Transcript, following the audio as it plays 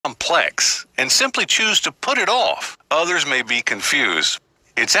complex and simply choose to put it off. Others may be confused.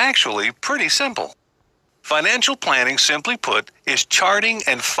 It's actually pretty simple. Financial planning, simply put, is charting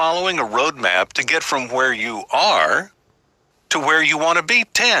and following a roadmap to get from where you are to where you want to be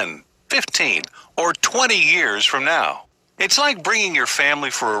 10, 15, or 20 years from now. It's like bringing your family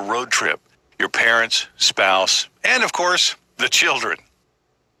for a road trip, your parents, spouse, and of course, the children.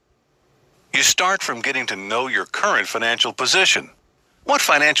 You start from getting to know your current financial position. What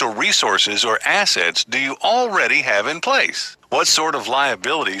financial resources or assets do you already have in place? What sort of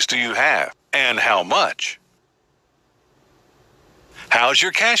liabilities do you have, and how much? How's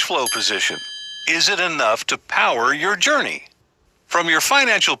your cash flow position? Is it enough to power your journey? From your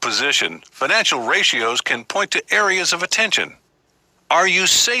financial position, financial ratios can point to areas of attention. Are you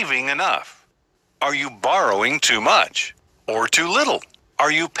saving enough? Are you borrowing too much or too little?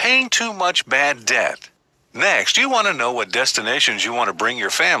 Are you paying too much bad debt? Next, you want to know what destinations you want to bring your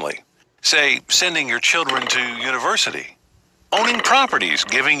family. Say, sending your children to university, owning properties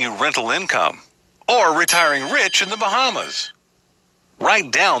giving you rental income, or retiring rich in the Bahamas.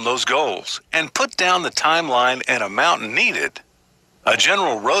 Write down those goals and put down the timeline and amount needed. A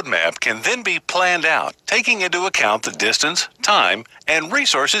general roadmap can then be planned out, taking into account the distance, time, and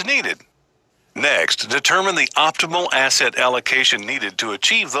resources needed. Next, determine the optimal asset allocation needed to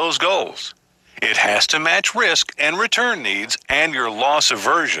achieve those goals. It has to match risk and return needs and your loss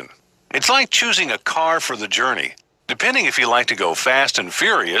aversion. It's like choosing a car for the journey, depending if you like to go fast and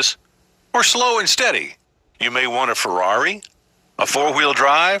furious or slow and steady. You may want a Ferrari, a four-wheel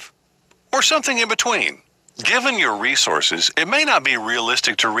drive, or something in between. Given your resources, it may not be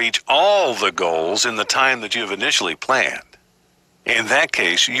realistic to reach all the goals in the time that you've initially planned. In that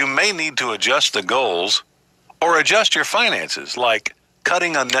case, you may need to adjust the goals or adjust your finances, like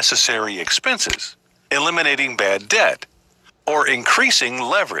cutting unnecessary expenses, eliminating bad debt, or increasing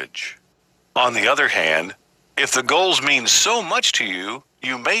leverage. On the other hand, if the goals mean so much to you,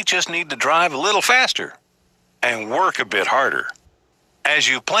 you may just need to drive a little faster and work a bit harder. As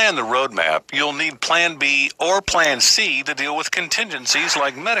you plan the roadmap, you'll need Plan B or Plan C to deal with contingencies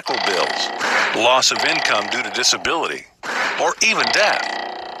like medical bills, loss of income due to disability, or even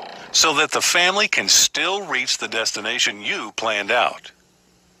death, so that the family can still reach the destination you planned out.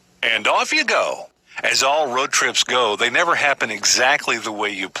 And off you go. As all road trips go, they never happen exactly the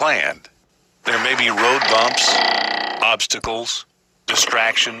way you planned. There may be road bumps, obstacles,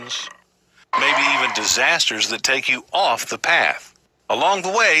 distractions, maybe even disasters that take you off the path. Along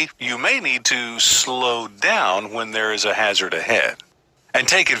the way, you may need to slow down when there is a hazard ahead and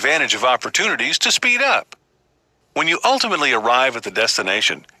take advantage of opportunities to speed up. When you ultimately arrive at the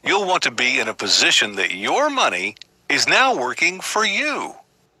destination, you'll want to be in a position that your money is now working for you,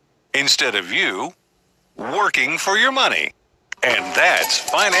 instead of you working for your money. And that's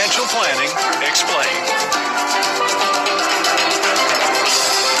financial planning explained.